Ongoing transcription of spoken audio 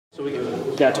So we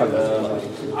gotta talk about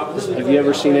the play. Have you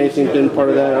ever seen anything been part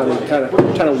of that? I mean,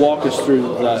 kind of walk us through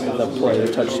the play, the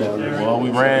touchdown. Well, we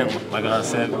ran, like I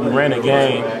said, we ran a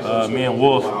game, me and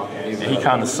Wolf, and he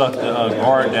kind of sucked the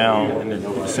guard down, and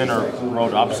the center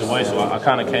rode the opposite way, so I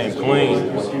kind of came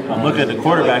clean. I'm looking at the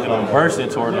quarterback, and I'm bursting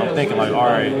toward him. I'm thinking, like, all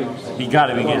right, he got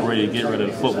to be getting ready to get rid of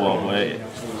the football, but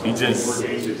he just,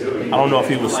 I don't know if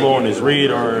he was slowing his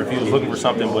read or if he was looking for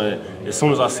something, but as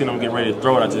soon as I seen him get ready to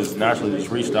throw it, I just naturally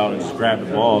just reached out and just grabbed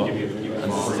the ball and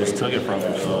just took it from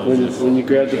him. So when you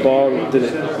grabbed the ball, did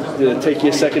it take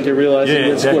you a second to realize you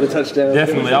had scored a touchdown?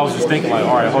 Definitely. I was just thinking, like,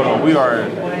 all right, hold on, we are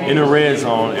in the red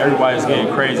zone. Everybody's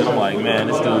getting crazy. And I'm like, man,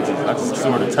 this dude, I just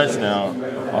scored a touchdown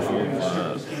off of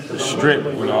the strip,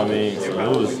 you know what I mean? So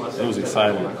it was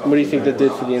exciting. What do you think that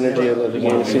did for the energy of the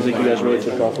game? It seems like you guys really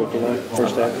took off with the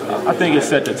first half. I think it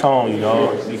set the tone, you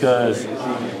know, because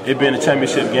it being a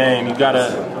championship game, you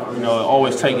gotta, you know,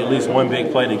 always take at least one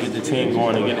big play to get the team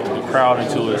going and get the crowd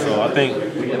into it. So I think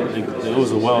it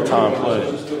was a well-timed play.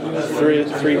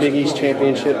 Three Big East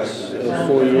championships in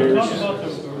 4 years.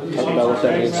 Talk about what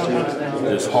that means to you.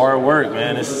 It's hard work,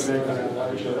 man. It's,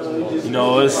 you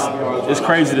know, it's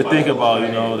crazy to think about,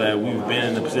 you know, that we've been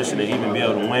in the position to even be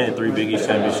able to win 3 Big East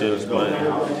championships. But,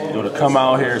 you know, to come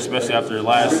out here, especially after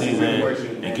last season,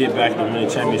 and get back to winning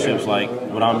championships like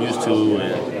what I'm used to,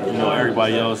 and, you know,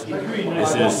 everybody else,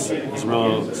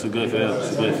 it's a good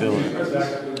feeling.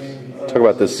 Talk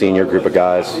about this senior group of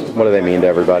guys. What do they mean to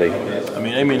everybody? I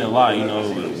mean, they mean a lot, you know,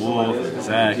 with Wolf,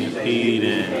 Zach, and Pete,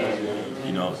 and,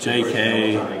 you know,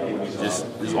 JK. Just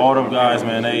all them guys,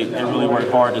 man, they really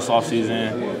worked hard this offseason,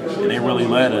 and they really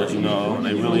led us, you know.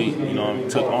 They really, you know,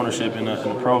 took ownership in the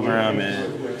program,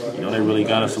 and, you know, they really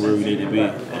got us to where we need to be.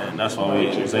 And that's why we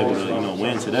was able to, you know,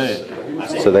 win today.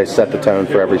 So they set the tone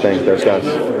for everything, those guys?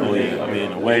 Oh, yeah. I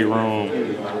mean, the weight room,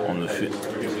 on the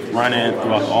running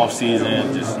throughout the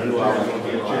offseason, just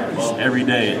every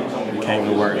day we came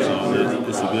to work. So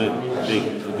it's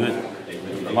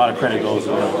a lot of credit goes to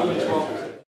them.